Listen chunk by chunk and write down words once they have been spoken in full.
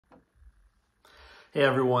Hey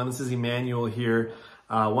everyone, this is Emmanuel here.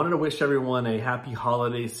 Wanted to wish everyone a happy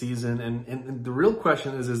holiday season. And the real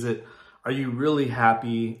question is are you really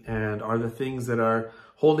happy? And are the things that are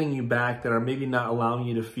holding you back, that are maybe not allowing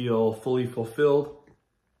you to feel fully fulfilled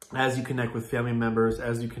as you connect with family members,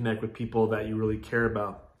 as you connect with people that you really care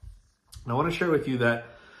about? And I want to share with you that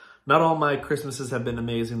not all my Christmases have been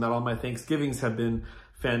amazing. Not all my Thanksgivings have been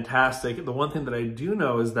fantastic. The one thing that I do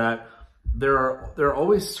know is that there are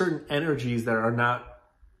always certain energies that are not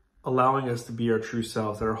allowing us to be our true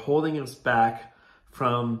selves, that are holding us back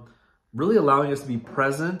from really allowing us to be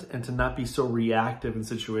present and to not be so reactive in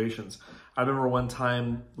situations. I remember one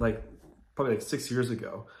time, probably 6 years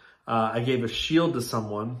ago, I gave a shield to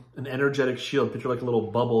someone, an energetic shield, picture like a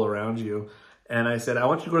little bubble around you. And I said, I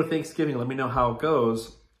want you to go to Thanksgiving. Let me know how it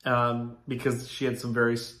goes. Because she had some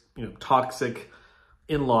very, toxic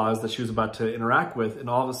in-laws that she was about to interact with. And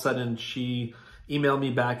all of a sudden she emailed me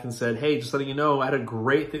back and said, hey, just letting you know, I had a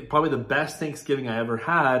great, probably the best Thanksgiving I ever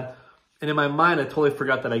had. And in my mind, I totally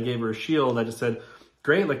forgot that I gave her a shield. I just said,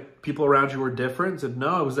 great, like people around you were different. I said,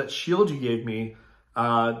 no, it was that shield you gave me.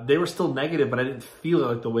 They were still negative, but I didn't feel it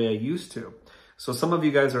like the way I used to. So some of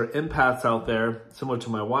you guys are empaths out there, similar to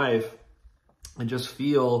my wife, and just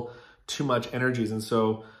feel too much energies. And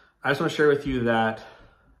so I just want to share with you that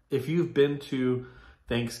if you've been to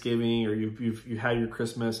Thanksgiving or you've had your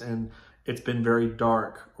Christmas and it's been very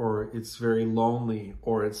dark, or it's very lonely,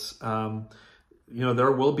 or it's,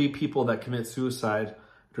 there will be people that commit suicide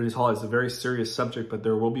during these holidays. It's a very serious subject, but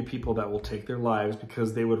there will be people that will take their lives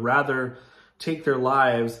because they would rather take their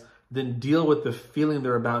lives than deal with the feeling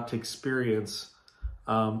they're about to experience,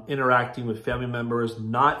 interacting with family members,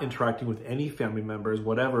 not interacting with any family members,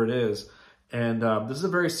 whatever it is. And this is a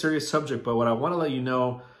very serious subject, but what I want to let you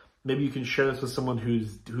know, maybe you can share this with someone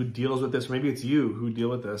who deals with this, or maybe it's you who deal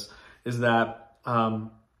with this, is that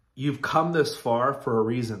you've come this far for a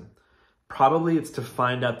reason. Probably it's to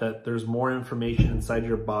find out that there's more information inside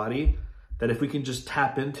your body, that if we can just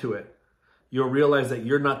tap into it, you'll realize that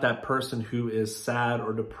you're not that person who is sad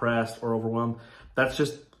or depressed or overwhelmed. That's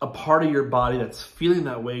just a part of your body that's feeling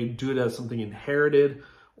that way due to something inherited,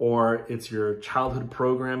 or it's your childhood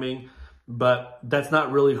programming. But that's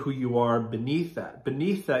not really who you are beneath that.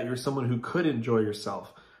 Beneath that, you're someone who could enjoy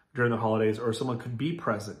yourself during the holidays, or someone could be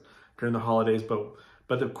present during the holidays.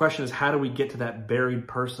 But the question is, how do we get to that buried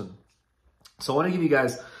person? So I want to give you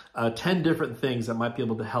guys 10 different things that might be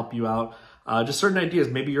able to help you out. Just certain ideas.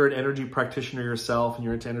 Maybe you're an energy practitioner yourself and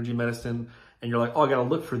you're into energy medicine and you're like, oh, I got to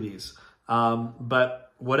look for these.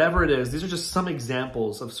 But whatever it is, these are just some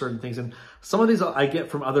examples of certain things. And some of these I get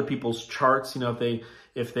from other people's charts,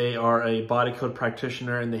 if they are a body code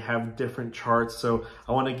practitioner and they have different charts. So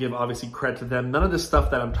I want to give obviously credit to them. None of this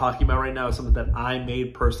stuff that I'm talking about right now is something that I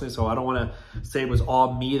made personally. So I don't want to say it was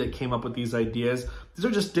all me that came up with these ideas. These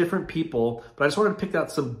are just different people, but I just wanted to pick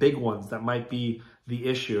out some big ones that might be the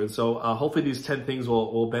issue. And so hopefully these 10 things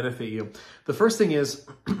will benefit you. The first thing is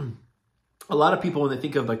a lot of people, when they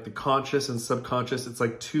think of like the conscious and subconscious, it's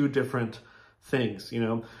like two different things,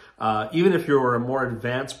 even if you're a more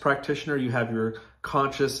advanced practitioner, you have your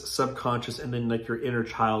conscious, subconscious, and then like your inner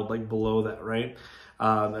child, like below that, right?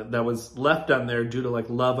 That was left down there due to like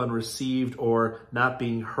love unreceived or not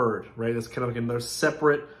being heard, right? It's kind of like another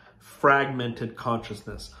separate, fragmented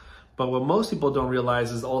consciousness. But what most people don't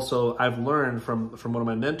realize is also, I've learned from one of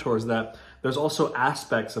my mentors, that there's also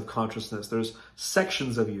aspects of consciousness. There's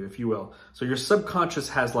sections of you, if you will. So your subconscious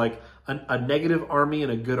has like a negative army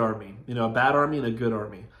and a good army, a bad army and a good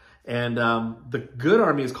army. And the good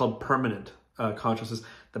army is called permanent consciousness.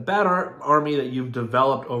 The bad army that you've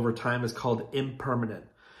developed over time is called impermanent.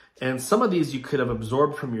 And some of these you could have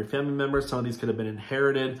absorbed from your family members. Some of these could have been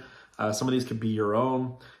inherited. Some of these could be your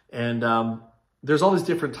own. And there's all these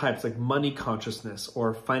different types, like money consciousness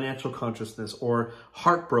or financial consciousness or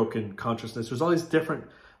heartbroken consciousness. There's all these different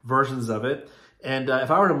versions of it. And if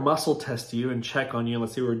I were to muscle test you and check on you,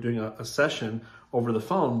 let's say we're doing a session over the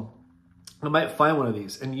phone, I might find one of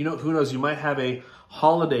these. And who knows, you might have a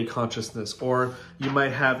holiday consciousness, or you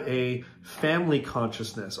might have a family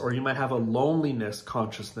consciousness, or you might have a loneliness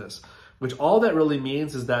consciousness, which all that really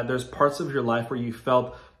means is that there's parts of your life where you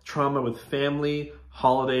felt trauma with family,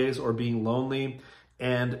 holidays, or being lonely,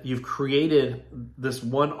 and you've created this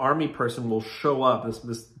one army person will show up,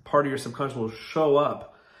 this part of your subconscious will show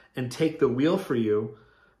up and take the wheel for you,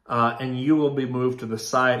 and you will be moved to the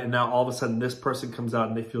side. And now all of a sudden this person comes out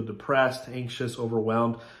and they feel depressed, anxious,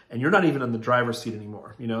 overwhelmed, and you're not even in the driver's seat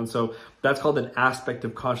anymore, And so that's called an aspect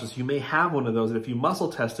of consciousness. You may have one of those, and if you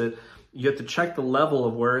muscle test it, you have to check the level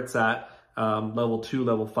of where it's at, level 2,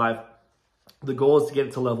 level 5. The goal is to get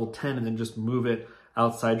it to level 10 and then just move it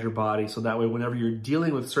outside your body. So that way, whenever you're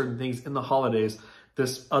dealing with certain things in the holidays,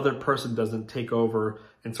 this other person doesn't take over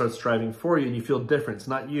and start striving for you and you feel different. It's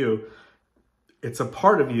not you. It's a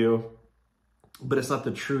part of you, but it's not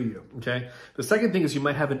the true you, okay? The second thing is you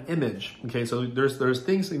might have an image, okay? So there's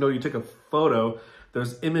things, you took a photo,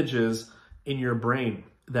 there's images in your brain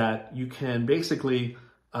that you can basically,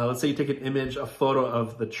 let's say you take an image, a photo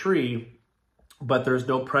of the tree, but there's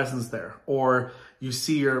no presence there. Or you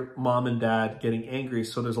see your mom and dad getting angry,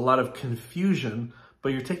 so there's a lot of confusion, but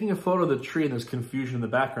you're taking a photo of the tree and there's confusion in the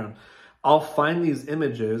background. I'll find these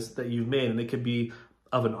images that you've made, and they could be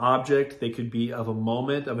of an object, they could be of a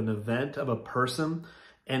moment, of an event, of a person.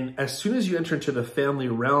 And as soon as you enter into the family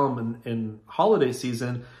realm in holiday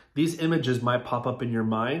season, these images might pop up in your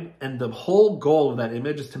mind. And the whole goal of that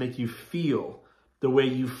image is to make you feel the way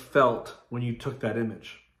you felt when you took that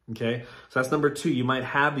image, okay? So that's number 2. You might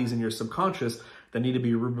have these in your subconscious that need to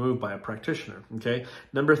be removed by a practitioner, okay?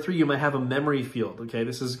 Number 3, you might have a memory field, okay?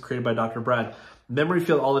 This is created by Dr. Brad. Memory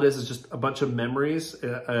field, all it is just a bunch of memories. It's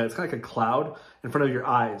kind of like a cloud in front of your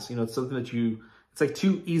eyes. It's something that it's like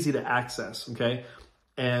too easy to access, okay?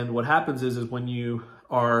 And what happens is when you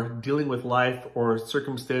are dealing with life or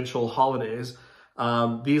circumstantial holidays,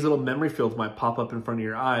 these little memory fields might pop up in front of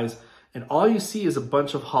your eyes, and all you see is a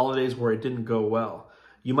bunch of holidays where it didn't go well.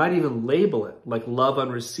 You might even label it like love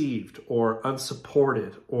unreceived or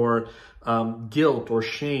unsupported or guilt or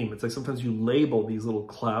shame. It's like sometimes you label these little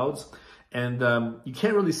clouds, and you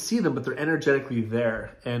can't really see them, but they're energetically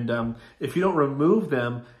there. And if you don't remove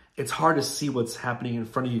them, it's hard to see what's happening in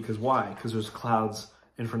front of you. Because why? Because there's clouds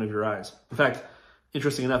in front of your eyes. In fact,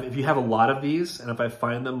 interesting enough, if you have a lot of these, and if I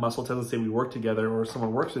find them, muscle test, let's say we work together or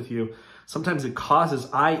someone works with you, sometimes it causes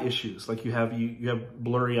eye issues. Like you have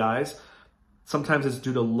blurry eyes. Sometimes it's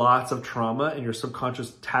due to lots of trauma and your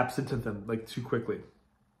subconscious taps into them like too quickly.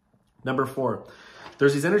 Number 4,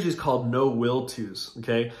 there's these energies called no will tos,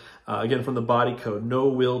 okay? Again, from the body code,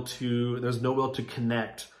 there's no will to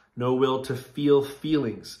connect, no will to feel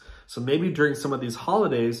feelings. So maybe during some of these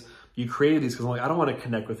holidays, you created these because I'm like, I don't want to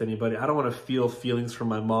connect with anybody. I don't want to feel feelings from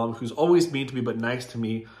my mom, who's always mean to me but nice to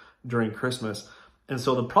me during Christmas. And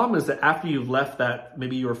so the problem is that after you've left that,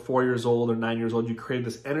 maybe you were 4 years old or 9 years old, you created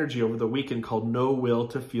this energy over the weekend called no will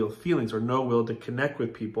to feel feelings or no will to connect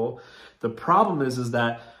with people. The problem is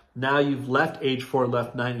that now you've left age 4,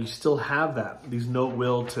 left 9, you still have these no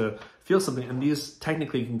will to feel something, and these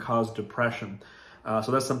technically can cause depression.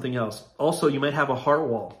 So that's something else. Also, you might have a heart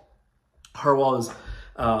wall. Heart wall is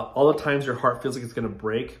all the times your heart feels like it's going to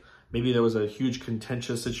break. Maybe there was a huge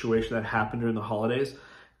contentious situation that happened during the holidays.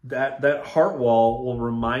 That heart wall will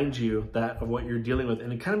remind you of what you're dealing with,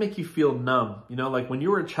 and it kind of make you feel numb. Like when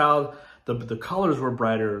you were a child, the colors were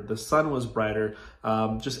brighter, the sun was brighter,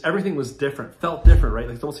 just everything was different, felt different, right?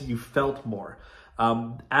 Like it's almost like you felt more.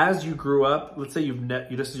 As you grew up, let's say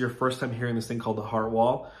this is your first time hearing this thing called the heart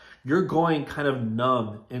wall, you're going kind of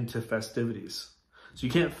numb into festivities. So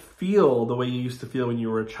you can't feel the way you used to feel when you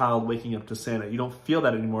were a child waking up to Santa. You don't feel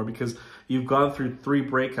that anymore because you've gone through 3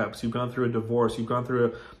 breakups, you've gone through a divorce, you've gone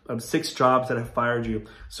through 6 jobs that have fired you.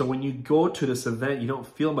 So when you go to this event, you don't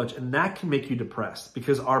feel much, and that can make you depressed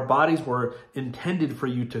because our bodies were intended for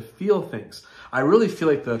you to feel things. I really feel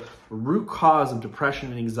like the root cause of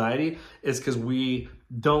depression and anxiety is because we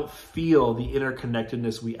don't feel the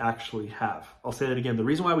interconnectedness we actually have. I'll say that again. The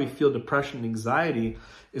reason why we feel depression and anxiety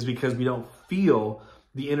is because we don't feel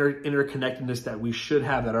the interconnectedness that we should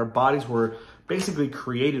have, that our bodies were basically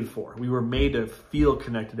created for. We were made to feel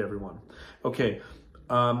connected to everyone. Okay,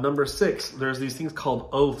 number 6, there's these things called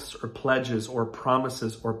oaths or pledges or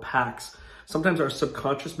promises or pacts. Sometimes our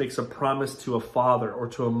subconscious makes a promise to a father or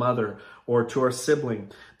to a mother or to our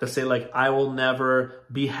sibling that say like, I will never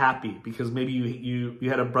be happy, because maybe you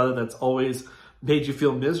had a brother that's always made you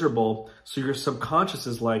feel miserable. So your subconscious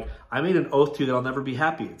is like, I made an oath to you that I'll never be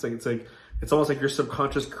happy. It's almost like your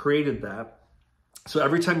subconscious created that. So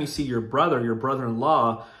every time you see your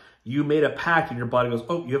brother-in-law, you made a pact and your body goes,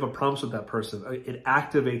 oh, you have a promise with that person. It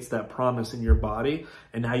activates that promise in your body,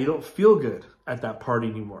 and now you don't feel good at that party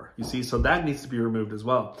anymore. You see, so that needs to be removed as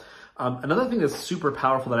well. Another thing that's super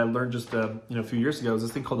powerful that I learned just a few years ago is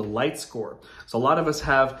this thing called the light score. So a lot of us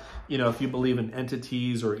have, if you believe in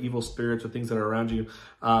entities or evil spirits or things that are around you,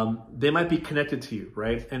 they might be connected to you,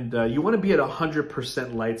 right? And you want to be at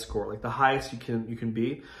 100% light score, like the highest you can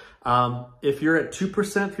be. If you're at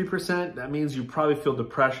 2%, 3%, that means you probably feel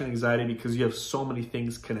depression, anxiety, because you have so many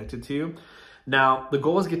things connected to you. Now, the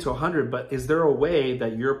goal is to get to 100, but is there a way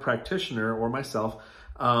that your practitioner or myself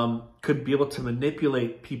could be able to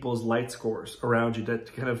manipulate people's light scores around you to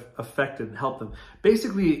kind of affect it and help them.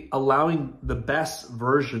 Basically allowing the best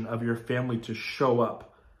version of your family to show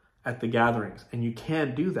up at the gatherings. And you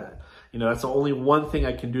can do that. You know, that's the only one thing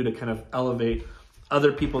I can do to kind of elevate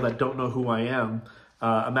other people that don't know who I am.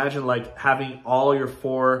 Imagine like having all your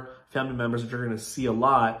 4 family members that you're going to see a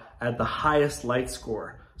lot at the highest light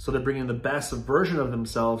score. So they're bringing the best version of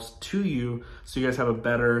themselves to you so you guys have a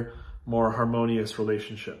better, more harmonious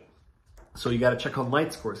relationship. So you got to check on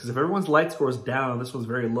light scores, because if everyone's light score is down, this one's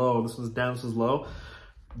very low, this one's down, this one's low,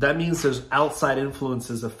 that means there's outside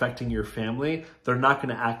influences affecting your family. They're not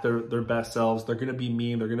going to act their best selves. They're going to be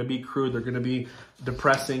mean. They're going to be crude. They're going to be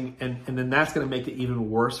depressing. And then that's going to make it even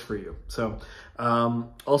worse for you. So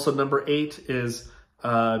also number 8 is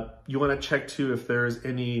you want to check too if there's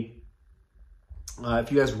any, if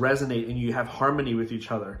you guys resonate and you have harmony with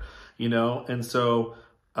each other, you know. And so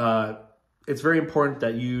it's very important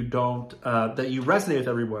that you don't, that you resonate with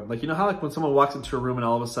everyone. Like, you know how like when someone walks into a room and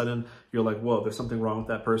all of a sudden you're like, whoa, there's something wrong with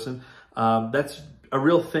that person. That's a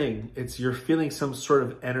real thing. It's you're feeling some sort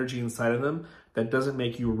of energy inside of them that doesn't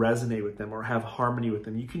make you resonate with them or have harmony with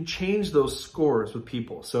them. You can change those scores with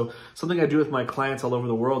people. So something I do with my clients all over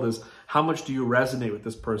the world is, how much do you resonate with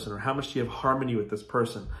this person, or how much do you have harmony with this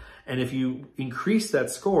person? And if you increase that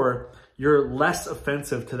score, you're less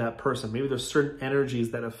offensive to that person. Maybe there's certain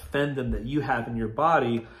energies that offend them that you have in your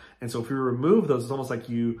body. And so if you remove those, it's almost like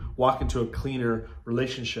you walk into a cleaner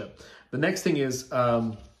relationship. The next thing is,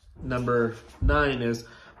 number 9 is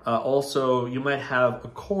also you might have a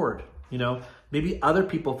cord, you know. Maybe other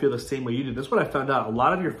people feel the same way you do. This is what I found out. A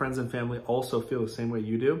lot of your friends and family also feel the same way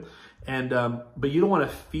you do. And but you don't want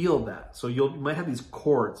to feel that. So you might have these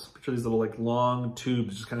cords, picture these little like long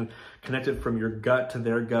tubes just kind of connected from your gut to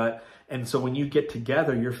their gut. And so when you get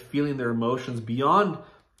together, you're feeling their emotions beyond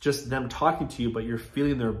just them talking to you, but you're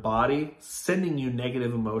feeling their body sending you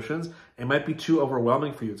negative emotions. It might be too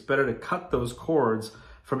overwhelming for you. It's better to cut those cords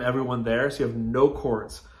from everyone there so you have no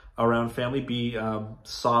cords around family. Be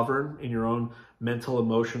sovereign in your own mental,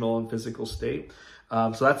 emotional, and physical state.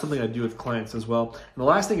 So that's something I do with clients as well. And the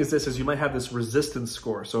last thing is this, is you might have this resistance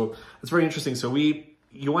score. So it's very interesting. So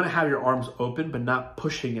you want to have your arms open, but not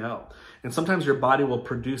pushing out. And sometimes your body will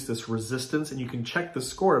produce this resistance, and you can check the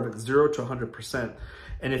score of it 0 to 100%.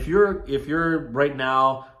 And if you're right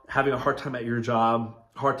now having a hard time at your job,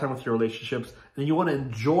 hard time with your relationships, then you want to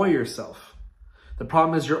enjoy yourself. The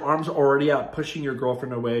problem is your arms are already out, pushing your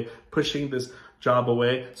girlfriend away, pushing this job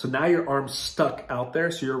away. So now your arm's stuck out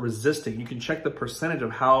there, so you're resisting. You can check the percentage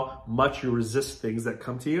of how much you resist things that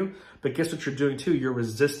come to you. But guess what you're doing too? You're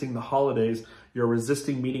resisting the holidays. You're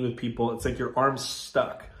resisting meeting with people. It's like your arm's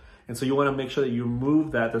stuck. And so you want to make sure that you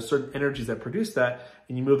move that. There's certain energies that produce that,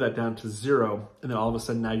 and you move that down to 0. And then all of a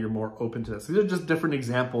sudden now you're more open to that. So these are just different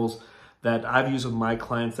examples that I've used with my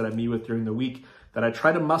clients that I meet with during the week, that I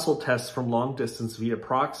try to muscle test from long distance via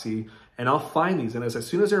proxy, and I'll find these. And as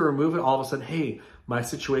soon as I remove it, all of a sudden, hey, my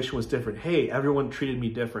situation was different. Hey, everyone treated me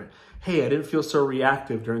different. Hey, I didn't feel so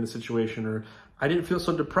reactive during the situation, or I didn't feel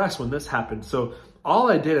so depressed when this happened. So all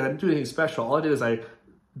I did, I didn't do anything special. All I did is I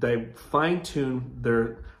fine-tuned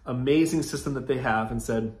their amazing system that they have and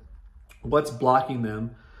said, what's blocking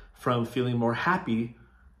them from feeling more happy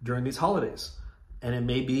during these holidays? And it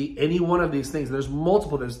may be any one of these things. There's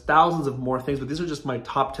multiple, there's thousands of more things, but these are just my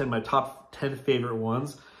top 10 favorite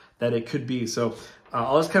ones that it could be. So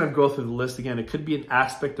I'll just kind of go through the list again. It could be an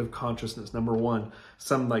aspect of consciousness. Number 1,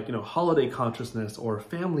 some like, holiday consciousness or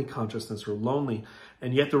family consciousness or lonely.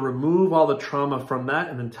 And you have to remove all the trauma from that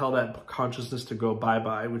and then tell that consciousness to go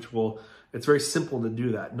bye-bye, it's very simple to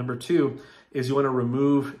do that. Number 2 is you want to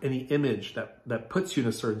remove any image that puts you in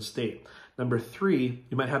a certain state. Number 3,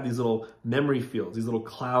 you might have these little memory fields, these little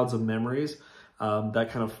clouds of memories that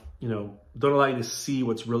kind of, don't allow you to see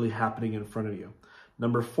what's really happening in front of you.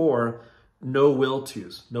 Number 4, no will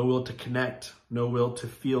tos, no will to connect, no will to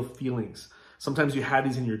feel feelings. Sometimes you had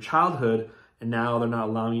these in your childhood, and now they're not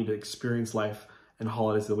allowing you to experience life and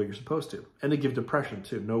holidays the way you're supposed to. And they give depression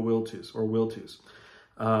too, no will tos or will tos.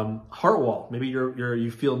 Heart wall, maybe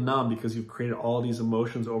you feel numb because you've created all these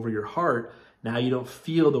emotions over your heart. Now you don't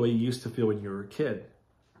feel the way you used to feel when you were a kid.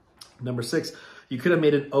 Number 6, you could have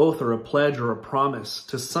made an oath or a pledge or a promise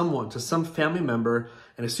to someone, to some family member,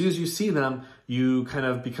 and as soon as you see them, you kind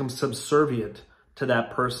of become subservient to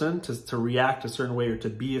that person, to react a certain way or to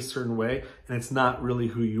be a certain way, and it's not really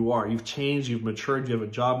who you are. You've changed, you've matured, you have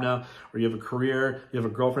a job now, or you have a career, you have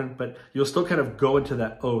a girlfriend, but you'll still kind of go into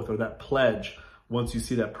that oath or that pledge once you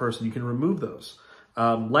see that person. You can remove those.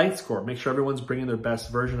 Light score, make sure everyone's bringing their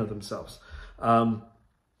best version of themselves.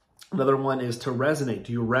 Another one is to resonate.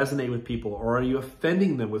 Do you resonate with people, or are you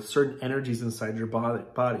offending them with certain energies inside your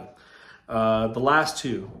body? The last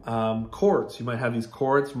two, cords. You might have these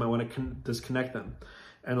cords, you might want to disconnect them.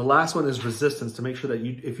 And the last one is resistance, to make sure that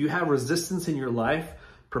if you have resistance in your life,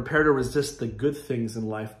 prepare to resist the good things in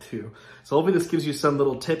life too. So hopefully this gives you some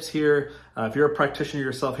little tips here. If you're a practitioner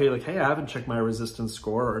yourself, hey, I haven't checked my resistance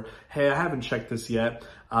score, or hey, I haven't checked this yet.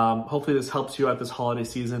 Hopefully this helps you out this holiday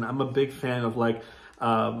season. I'm a big fan of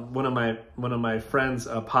one of my friends,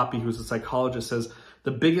 Poppy, who's a psychologist, says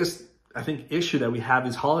the biggest, I think, issue that we have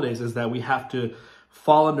these holidays is that we have to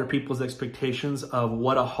fall under people's expectations of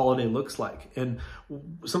what a holiday looks like. And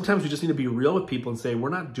sometimes we just need to be real with people and say, we're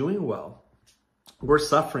not doing well. We're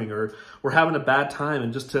suffering, or we're having a bad time,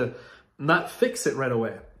 and just to not fix it right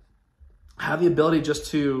away. Have the ability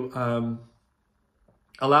just to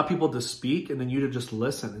allow people to speak, and then you to just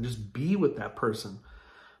listen and just be with that person.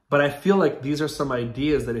 But I feel like these are some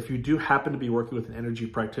ideas that if you do happen to be working with an energy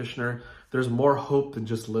practitioner, there's more hope than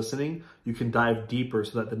just listening. You can dive deeper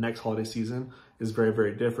so that the next holiday season is very,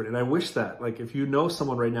 very different. And I wish that, if you know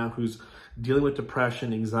someone right now who's dealing with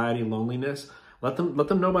depression, anxiety, loneliness, let them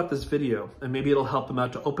know about this video, and maybe it'll help them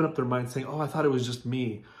out to open up their mind, saying, oh, I thought it was just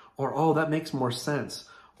me, or oh, that makes more sense.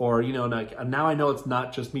 Or, now I know it's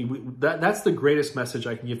not just me. That's the greatest message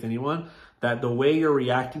I can give to anyone, that the way you're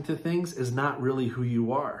reacting to things is not really who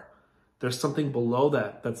you are. There's something below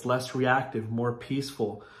that that's less reactive, more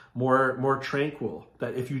peaceful, more tranquil.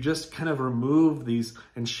 That if you just kind of remove these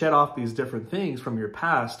and shed off these different things from your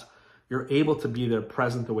past, you're able to be there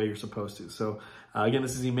present the way you're supposed to. So again,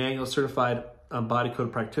 this is Emmanuel, certified body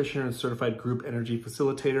code practitioner and certified group energy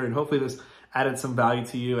facilitator. And hopefully this added some value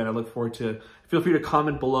to you. And I look forward to, feel free to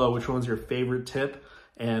comment below which one's your favorite tip.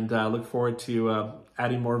 And look forward to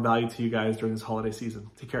adding more value to you guys during this holiday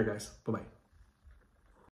season. Take care, guys. Bye-bye.